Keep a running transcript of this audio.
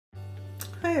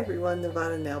Hi everyone,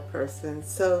 Nirvana Nail Person.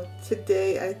 So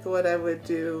today I thought I would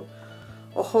do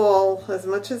a haul as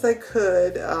much as I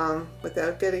could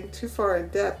without getting too far in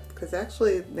depth, because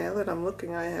actually now that I'm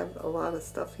looking I have a lot of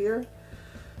stuff here.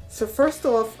 So first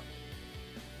off,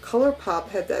 ColourPop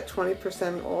had that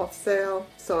 20% off sale,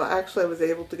 so actually I was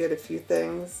able to get a few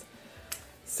things.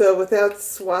 So without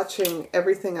swatching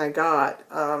everything I got,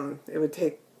 it would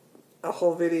take a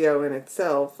whole video in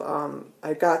itself.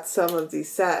 I got some of the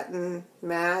satin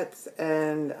mattes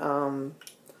and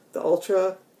the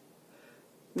ultra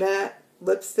matte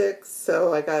lipsticks,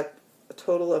 so I got a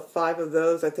total of 5 of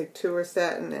those. I think 2 are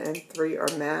satin and 3 are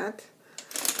matte.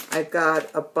 I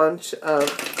got a bunch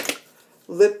of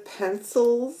lip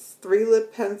pencils, 3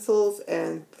 lip pencils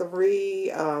and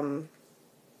 3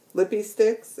 lippy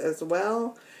sticks as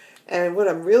well. And what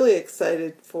I'm really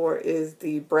excited for is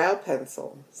the brow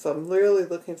pencil. So I'm really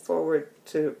looking forward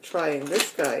to trying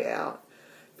this guy out,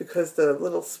 because the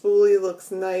little spoolie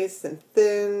looks nice and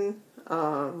thin,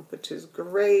 which is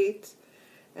great.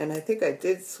 And I think I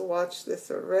did swatch this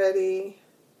already.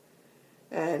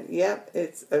 And yep,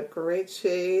 it's a great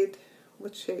shade.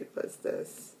 What shade was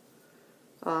this?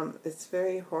 It's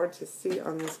very hard to see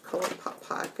on this ColourPop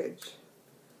package.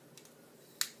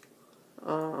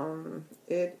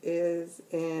 It is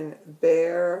in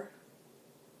Bare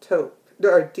Taupe,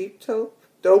 or Deep Taupe?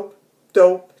 Dope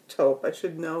Taupe. I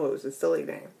should know, it was a silly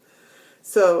name.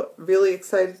 So, really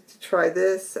excited to try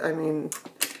this. I mean,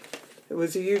 it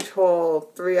was a huge haul,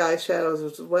 3 eyeshadows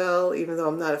as well, even though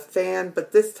I'm not a fan,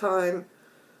 but this time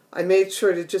I made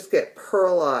sure to just get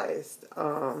pearlized.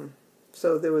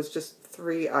 So there was just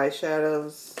 3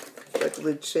 eyeshadows, like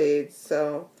lid shades,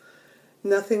 so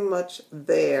nothing much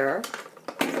there.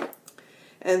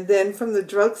 And then from the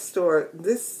drugstore,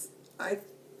 I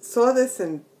saw this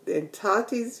in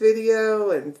Tati's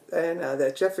video and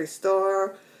that Jeffree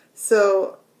Star.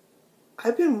 So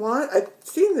I've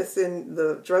seen this in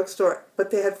the drugstore, but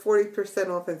they had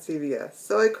 40% off in CVS,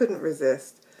 so I couldn't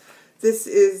resist. This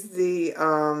is the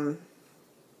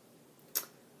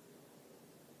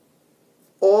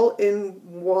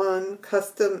all-in-one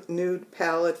custom nude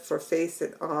palette for face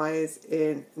and eyes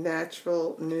in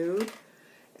natural nude.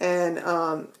 And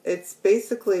it's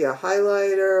basically a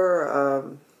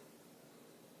highlighter.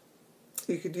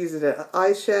 You could use it as an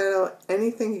eyeshadow,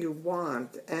 anything you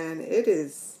want. And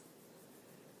it's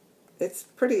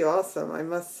pretty awesome, I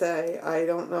must say. I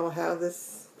don't know how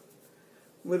this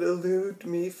would elude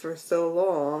me for so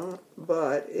long,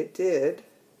 but it did.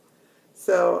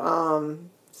 So,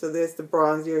 so there's the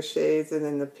bronzier shades and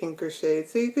then the pinker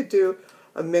shades. So you could do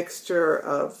a mixture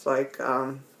of, like,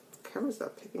 camera's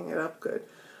not picking it up good.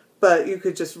 But you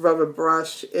could just rub a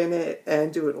brush in it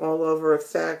and do an all-over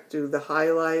effect, do the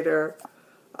highlighter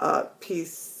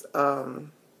piece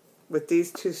with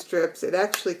these 2 strips. It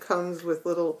actually comes with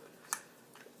little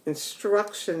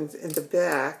instructions in the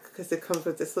back, because it comes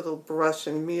with this little brush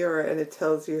and mirror, and it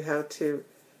tells you how to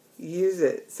use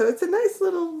it. So it's a nice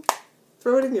little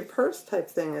throw it in your purse type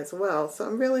thing as well. So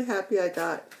I'm really happy I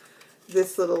got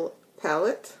this little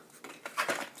palette.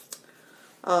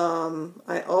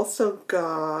 I also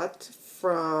got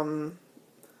from,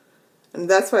 and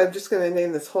that's why I'm just going to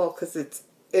name this haul, because it's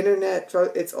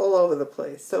it's all over the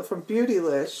place. So from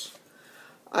Beautylish,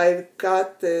 I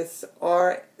got this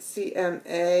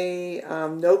RCMA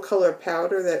no color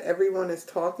powder that everyone is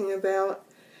talking about.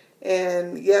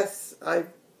 And yes, I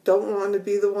don't want to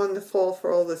be the one to fall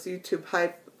for all this YouTube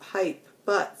hype,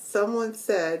 but someone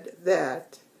said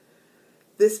that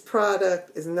this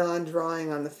product is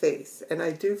non-drying on the face, and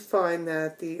I do find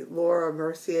that the Laura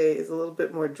Mercier is a little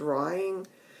bit more drying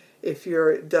if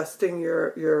you're dusting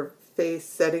your face,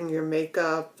 setting your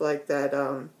makeup, like that.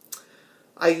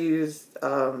 I used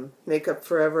Makeup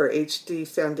Forever HD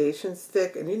foundation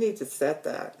stick, and you need to set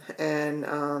that. And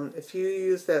if you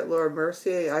use that Laura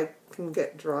Mercier, I can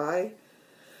get dry.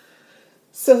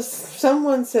 So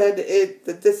someone said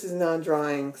that this is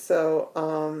non-drying, so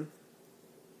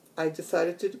I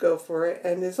decided to go for it,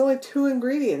 and there's only 2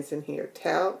 ingredients in here,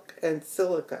 talc and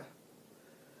silica.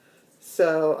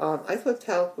 So I thought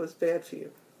talc was bad for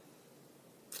you.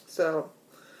 So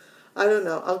I don't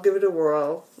know, I'll give it a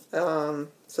whirl.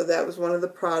 So that was one of the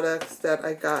products that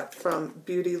I got from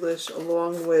Beautylish,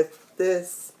 along with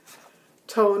this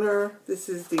toner. This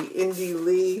is the Indie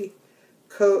Lee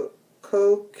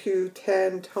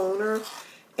CoQ10 toner.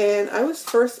 And I was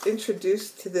first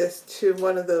introduced to this to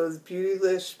one of those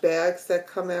Beautylish bags that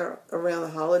come out around the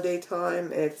holiday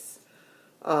time. It's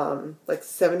like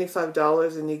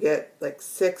 $75, and you get like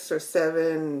 6 or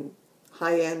 7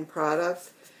 high-end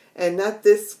products. And not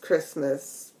this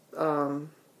Christmas,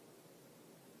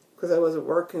 because I wasn't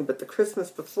working, but the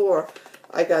Christmas before,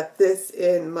 I got this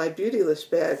in my Beautylish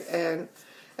bag, and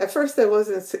at first I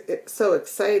wasn't so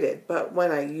excited, but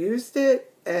when I used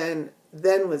it and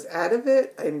then was out of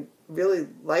it, I really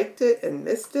liked it and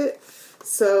missed it,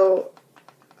 so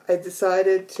I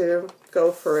decided to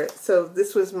go for it. So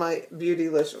this was my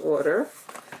Beautylish order.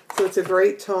 So it's a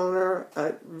great toner.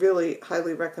 I really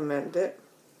highly recommend it.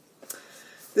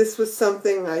 This was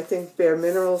something I think Bare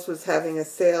Minerals was having a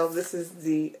sale. This is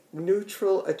the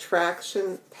Neutral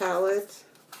Attraction palette.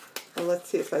 And let's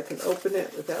see if I can open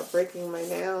it without breaking my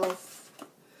nails.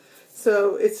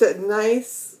 So it's a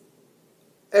nice,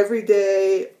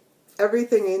 everyday,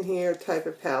 everything in here type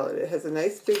of palette. It has a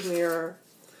nice big mirror.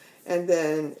 And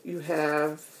then you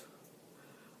have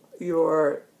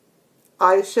your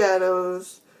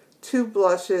eyeshadows, 2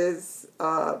 blushes,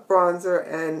 bronzer,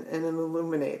 and an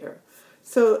illuminator.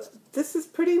 So this is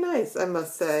pretty nice, I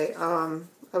must say.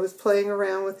 I was playing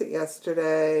around with it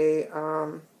yesterday,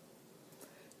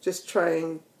 just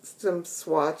trying some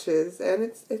swatches,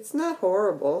 and it's not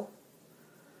horrible.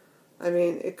 I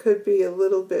mean, it could be a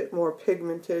little bit more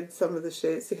pigmented, some of the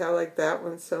shades. See how like that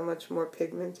one's so much more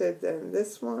pigmented than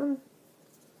this one?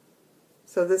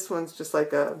 So this one's just like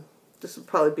this would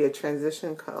probably be a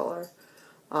transition color.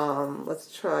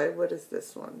 Let's try, what is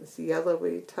this one? This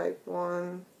yellowy type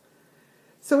one.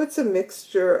 So it's a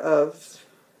mixture of,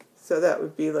 so that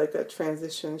would be like a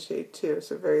transition shade too.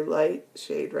 So very light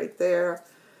shade right there.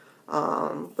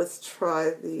 Let's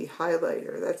try the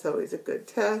highlighter. That's always a good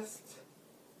test.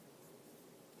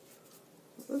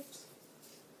 Oops.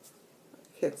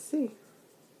 I can't see.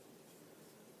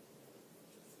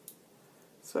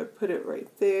 So I put it right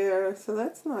there. So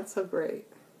that's not so great.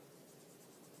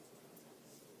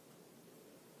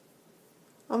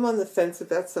 I'm on the fence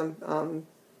about some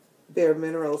Bare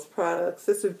Minerals products.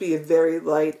 This would be a very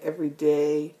light,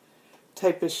 everyday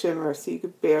type of shimmer, so you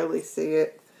could barely see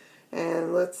it.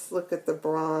 And let's look at the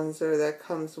bronzer that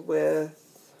comes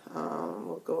with,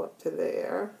 we'll go up to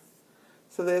there.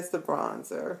 So there's the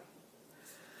bronzer.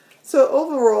 So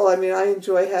overall, I mean, I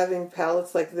enjoy having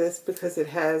palettes like this because it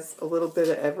has a little bit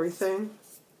of everything.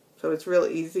 So it's real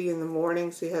easy in the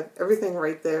morning, so you have everything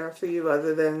right there for you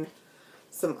other than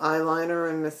some eyeliner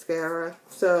and mascara.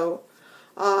 So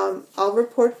I'll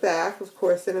report back, of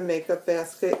course, in a makeup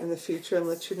basket in the future and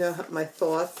let you know my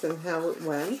thoughts and how it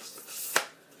went.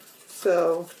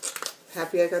 So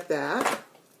happy I got that.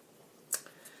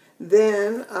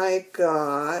 Then I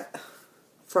got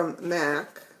from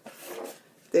MAC,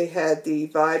 they had the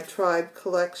Vibe Tribe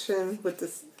collection with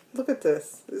this. Look at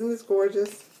this. Isn't this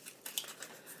gorgeous?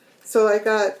 So I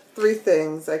got 3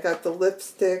 things. I got the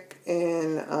lipstick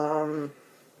in,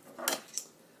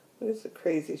 what is the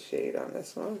crazy shade on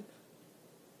this one?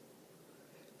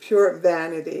 Pure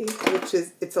Vanity, which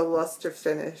is, it's a luster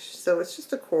finish. So it's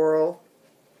just a coral.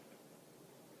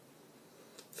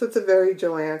 So it's a very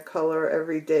Joanne color,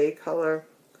 everyday color.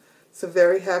 So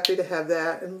very happy to have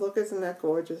that. And look, isn't that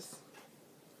gorgeous?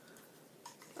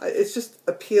 It's just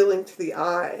appealing to the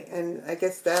eye. And I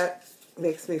guess that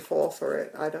makes me fall for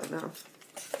it. I don't know.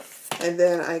 And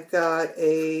then I got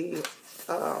a,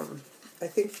 I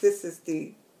think this is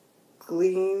the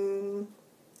Gleam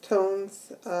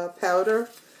Tones powder.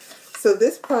 So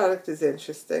this product is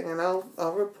interesting, and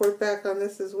I'll report back on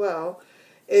this as well.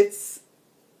 It's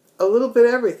a little bit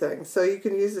of everything. So you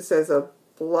can use this as a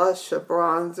blush, a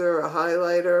bronzer, a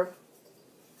highlighter.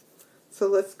 So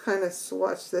let's kind of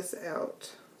swatch this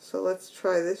out. So let's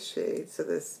try this shade. So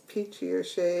this peachier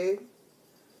shade.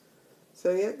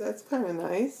 So yeah, that's kind of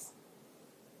nice.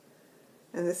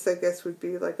 And this, I guess, would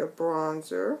be like a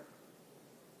bronzer.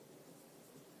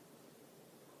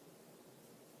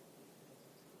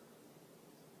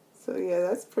 So yeah,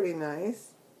 that's pretty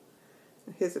nice.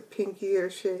 And here's a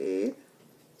pinkier shade.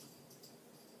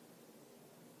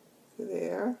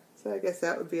 There. So I guess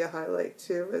that would be a highlight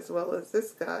too, as well as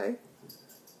this guy.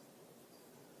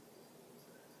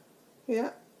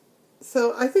 Yeah.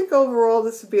 So I think overall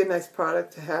this would be a nice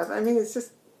product to have. I mean, it's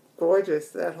just gorgeous,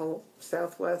 that whole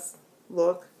Southwest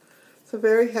look. So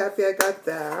very happy I got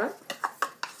that.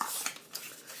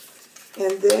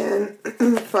 And then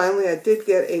finally I did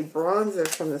get a bronzer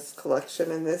from this collection,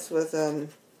 and this was an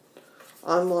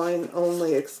online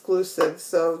only exclusive.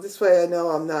 So this way I know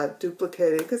I'm not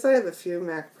duplicating, because I have a few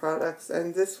MAC products,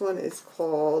 and this one is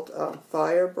called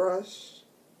Fire Brush.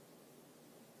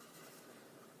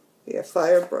 Yeah,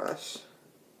 Fire Brush.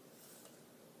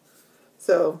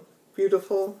 So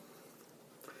beautiful.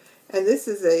 And this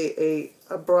is a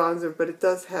bronzer, but it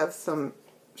does have some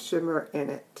shimmer in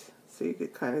it. So you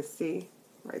could kind of see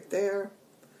right there.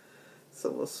 So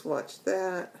we'll swatch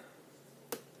that.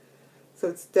 So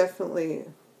it's definitely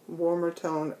warmer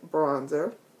tone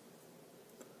bronzer.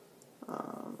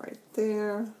 Right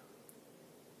there.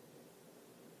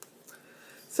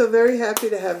 So very happy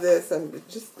to have this. I'm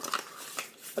just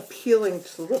appealing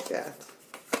to look at.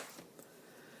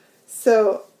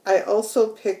 So I also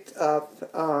picked up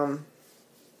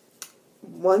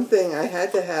one thing I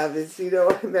had to have is, you know,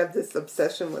 I have this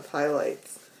obsession with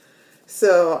highlights.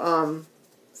 So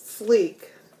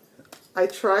Sleek, I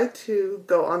tried to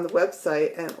go on the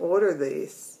website and order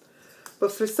these,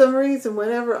 but for some reason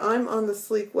whenever I'm on the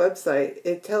Sleek website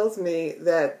it tells me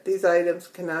that these items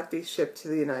cannot be shipped to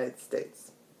the United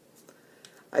States.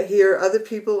 I hear other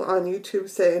people on YouTube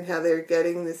saying how they're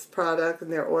getting this product and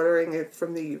they're ordering it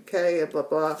from the UK and blah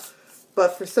blah,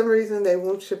 but for some reason they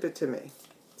won't ship it to me.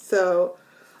 So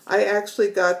I actually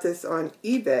got this on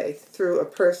eBay through a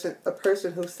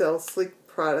person who sells Sleek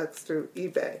products through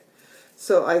eBay.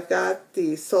 So I got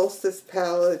the Solstice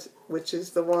palette, which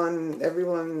is the one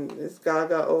everyone is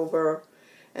gaga over,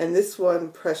 and this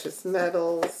one, Precious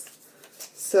Metals.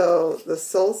 So the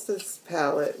Solstice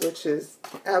palette, which is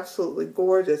absolutely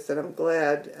gorgeous, and I'm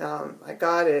glad I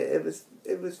got it. It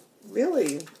was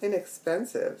really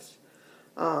inexpensive.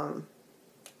 Let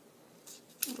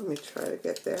me try to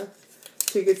get there.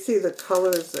 So you can see the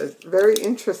colors are very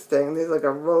interesting. There's like a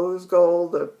rose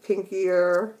gold, a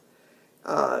pinkier,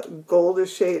 golder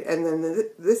shade, and then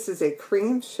this is a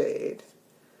cream shade.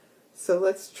 So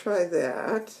let's try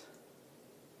that.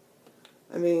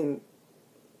 I mean,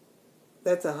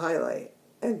 that's a highlight.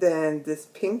 And then this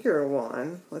pinkier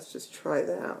one, let's just try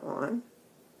that one.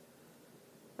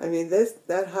 I mean,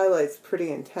 that highlight's pretty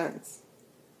intense.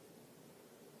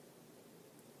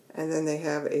 And then they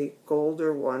have a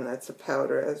golder one that's a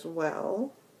powder as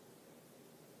well.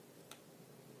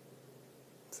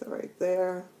 So right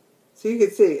there. So you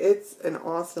can see it's an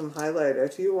awesome highlighter.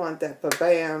 If you want that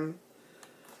ba-bam,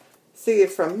 see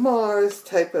it from Mars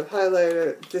type of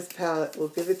highlighter, this palette will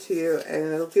give it to you,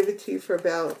 and it'll give it to you for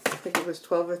about, I think it was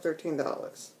 $12 or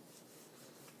 $13.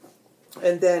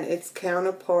 And then its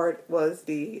counterpart was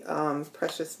the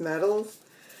Precious Metals.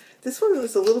 This one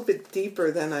was a little bit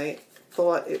deeper than I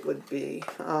thought it would be.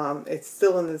 It's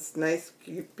still in this nice,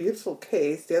 beautiful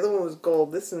case. The other one was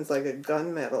gold. This one's like a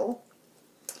gunmetal.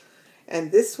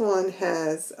 And this one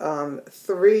has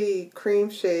 3 cream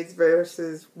shades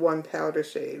versus 1 powder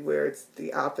shade, where it's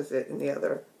the opposite in the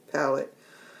other palette.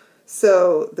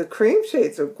 So the cream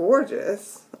shades are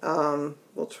gorgeous.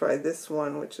 We'll try this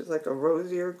one, which is like a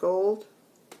rosier gold.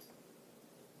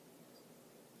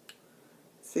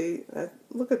 See,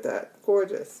 look at that,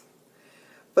 gorgeous.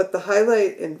 But the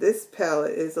highlight in this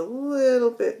palette is a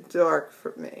little bit dark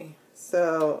for me.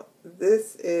 So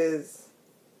this is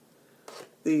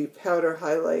the powder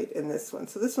highlight in this one.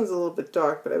 So this one's a little bit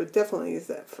dark, but I would definitely use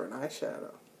that for an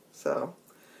eyeshadow. So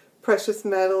Precious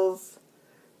Metals,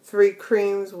 3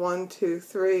 creams, 1, 2,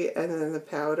 3, and then the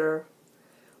powder.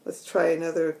 Let's try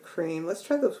another cream. Let's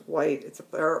try this white. It's a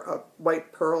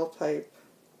white pearl type.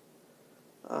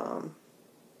 Bam.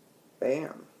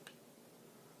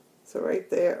 So right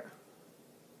there.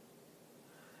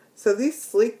 So these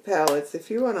Sleek palettes,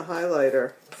 if you want a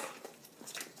highlighter,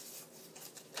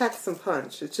 pack some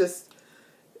punch. It's just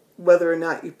whether or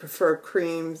not you prefer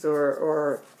creams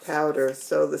or powders.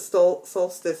 So the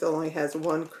Solstice only has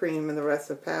 1 cream and the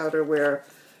rest are powder, where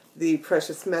the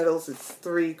Precious Metals, it's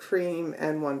 3 cream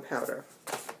and 1 powder.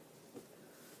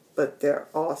 But they're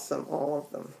awesome, all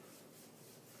of them.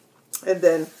 And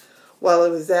then while I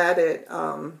was at it,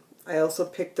 I also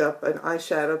picked up an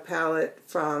eyeshadow palette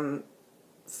from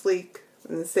Sleek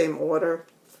in the same order,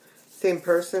 same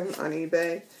person on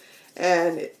eBay.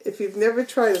 And if you've never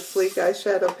tried a Sleek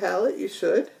eyeshadow palette, you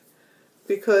should,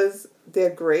 because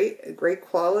they're great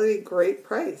quality, great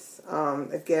price.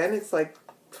 Again, it's like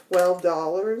 $12,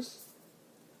 $10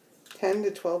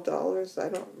 to $12, I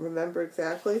don't remember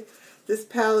exactly. This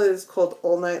palette is called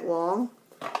All Night Long.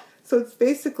 So it's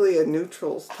basically a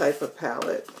neutrals type of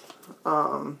palette.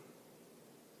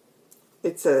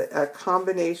 It's a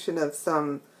combination of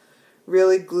some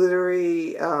really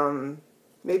glittery,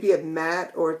 maybe a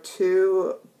matte or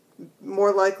 2,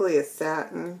 more likely a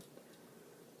satin.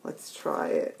 Let's try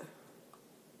it.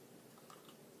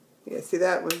 Yeah, see,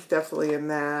 that one's definitely a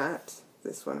matte.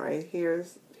 This one right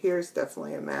here's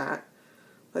definitely a matte.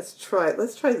 Let's try it.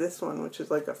 Let's try this one, which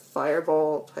is like a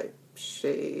fireball type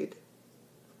shade.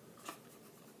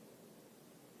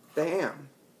 Bam.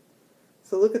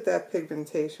 So look at that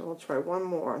pigmentation. We'll try one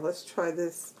more. Let's try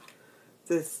this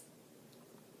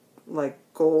like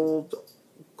gold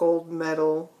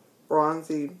metal,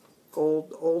 bronzy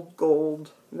old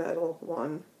gold metal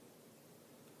one.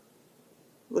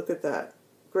 Look at that.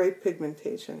 great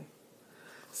pigmentation.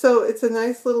 So it's a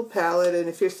nice little palette, and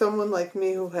if you're someone like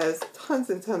me who has tons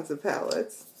and tons of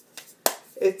palettes,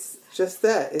 it's just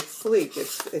that. It's sleek.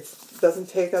 It doesn't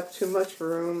take up too much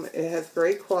room. It has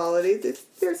great quality.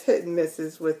 There's hit and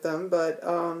misses with them, but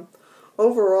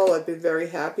overall I've been very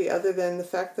happy, other than the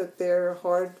fact that they're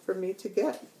hard for me to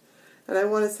get. And I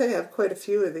want to say I have quite a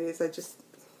few of these. I just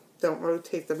don't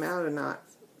rotate them out or not.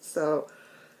 So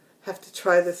have to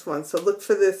try this one. So look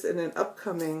for this in an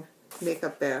upcoming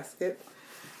makeup basket.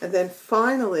 And then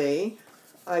finally,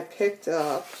 I picked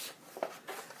up,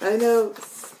 I know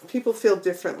people feel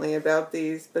differently about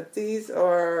these, but these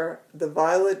are the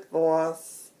Violet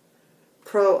Voss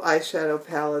Pro eyeshadow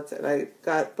palettes, and I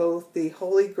got both the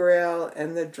Holy Grail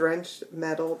and the Drenched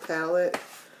Metal palette.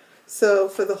 So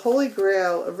for the Holy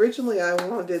Grail, originally I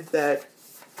wanted that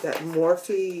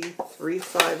Morphe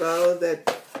 350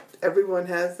 that everyone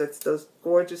has, that's those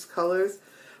gorgeous colors.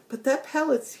 But that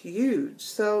palette's huge.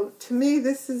 So to me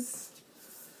this is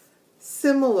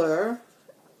similar,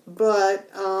 but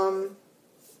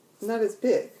not as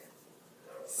big.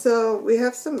 So we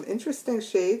have some interesting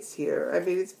shades here. I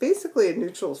mean, it's basically a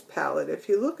neutrals palette. If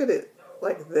you look at it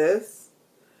like this,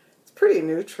 it's pretty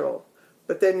neutral.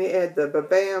 But then you add the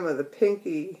Babam or the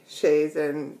pinky shades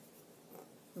and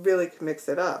really can mix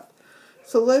it up.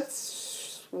 So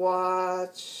let's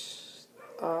swatch.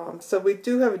 So we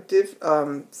do have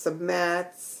some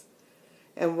mattes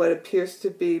and what appears to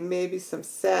be maybe some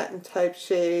satin type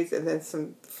shades, and then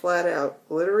some flat out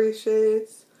glittery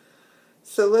shades.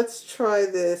 So let's try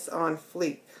this on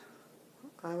fleek.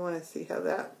 I want to see how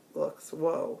that looks.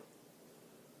 Whoa.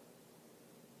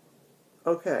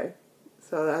 Okay,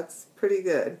 so that's pretty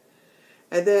good.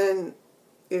 And then,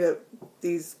 you know,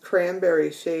 these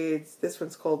cranberry shades, this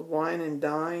one's called Wine and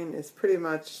Dine, is pretty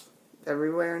much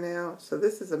everywhere now. So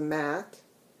this is a matte,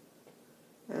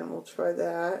 and we'll try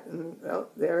that, and oh,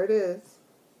 there it is.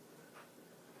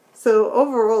 So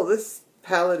overall this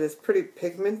palette is pretty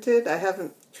pigmented. I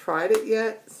haven't tried it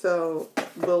yet, so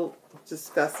we'll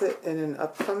discuss it in an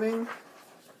upcoming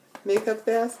makeup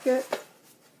basket.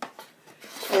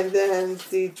 And then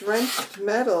the Drenched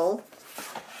Metal,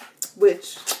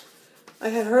 which I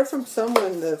had heard from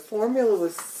someone, the formula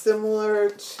was similar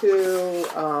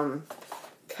to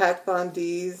Kat Von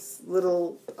D's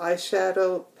little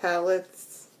eyeshadow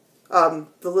palettes, the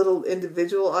little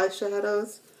individual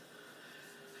eyeshadows.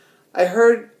 I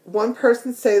heard one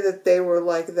person say that they were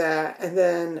like that, and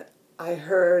then I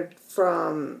heard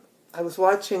from, I was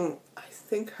watching, I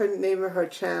think her name of her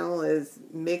channel is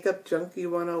Makeup Junkie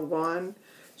 101.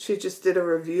 She just did a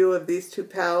review of these two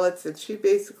palettes, and she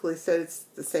basically said it's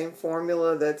the same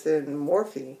formula that's in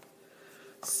Morphe.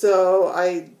 So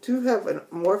I do have a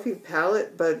Morphe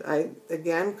palette, but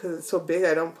again, because it's so big,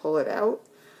 I don't pull it out.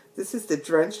 This is the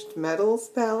Drenched Metals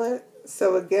palette.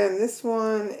 So again, this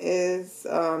one is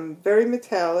very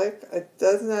metallic. It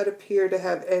does not appear to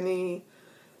have any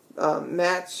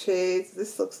matte shades.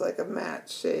 This looks like a matte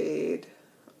shade.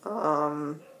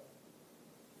 So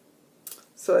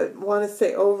I want to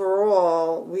say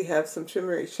overall we have some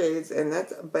shimmery shades, and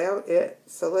that's about it.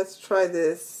 So let's try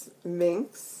this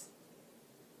Minx.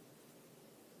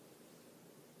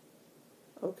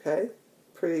 Okay,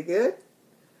 pretty good.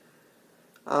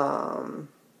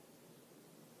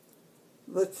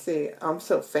 Let's see, I'm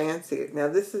So Fancy. Now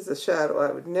this is a shadow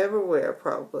I would never wear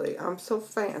probably. I'm so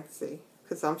fancy,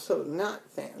 because I'm so not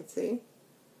fancy.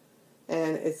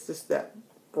 And it's just that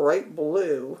bright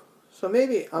blue. So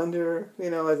maybe under, you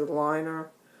know, as a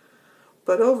liner.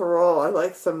 But overall, I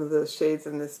like some of the shades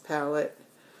in this palette.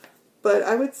 But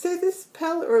I would say this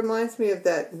palette reminds me of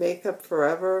that Makeup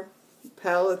Forever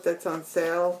palette that's on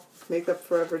sale. Makeup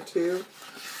Forever 2.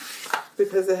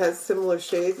 Because it has similar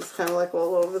shades. It's kind of like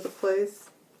all over the place.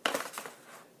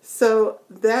 So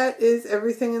that is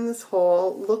everything in this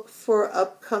haul. Look for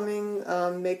upcoming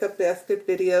makeup basket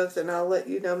videos, and I'll let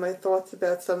you know my thoughts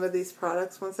about some of these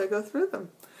products once I go through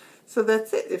them. So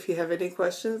that's it. If you have any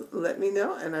questions, let me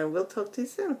know, and I will talk to you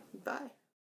soon. Bye.